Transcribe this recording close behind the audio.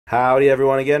Howdy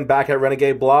everyone again, back at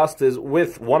Renegade Blasters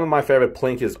with one of my favorite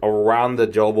plinkers around the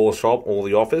gel ball shop or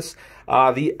the office.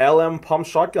 The LM pump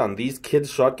shotgun. These kids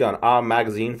shotgun are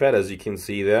magazine fed, as you can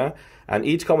see there. And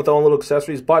each come with their own little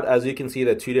accessories, but as you can see,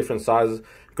 they're two different sizes.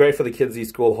 Great for the kids these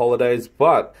school holidays,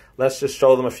 but let's just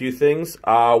show them a few things.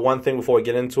 One thing before we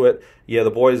get into it, yeah,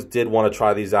 the boys did want to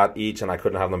try these out each, and I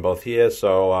couldn't have them both here,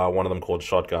 so one of them called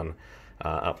shotgun.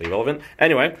 Aptly relevant.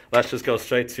 Anyway, let's just go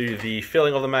straight to the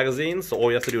filling of the magazine. So all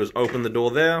you have to do is open the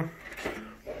door there,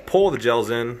 pour the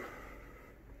gels in,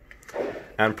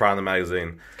 and prime the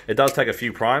magazine. It does take a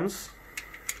few primes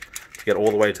to get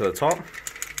all the way to the top.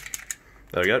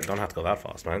 There we go. Don't have to go that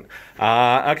fast, man.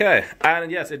 Okay,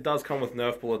 and yes, it does come with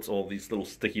Nerf bullets or these little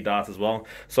sticky darts as well.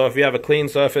 So if you have a clean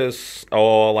surface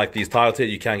or like these tiles here,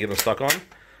 you can get them stuck on.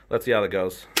 Let's see how that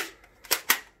goes.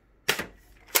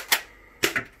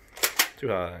 Too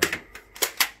high.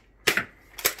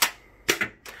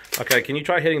 Okay, can you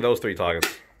try hitting those three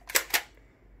targets?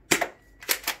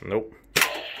 Nope.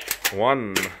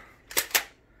 One.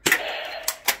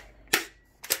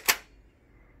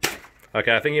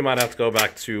 Okay, I think he might have to go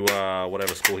back to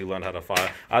whatever school he learned how to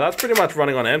fire. That's pretty much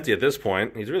running on empty at this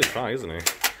point. He's really trying, isn't he?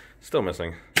 Still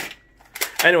missing.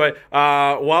 Anyway,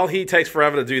 while he takes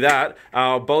forever to do that,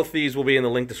 both these will be in the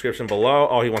link description below.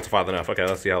 Oh, he wants to fire the Nerf. Okay,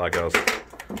 let's see how that goes.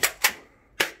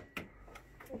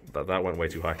 That went way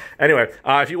too high. Anyway,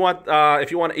 if you want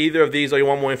either of these or you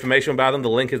want more information about them, the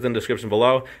link is in the description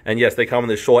below. And yes, they come in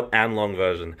the short and long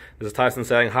version. This is Tyson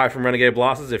saying hi from Renegade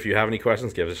Blasters. If you have any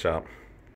questions, give us a shout.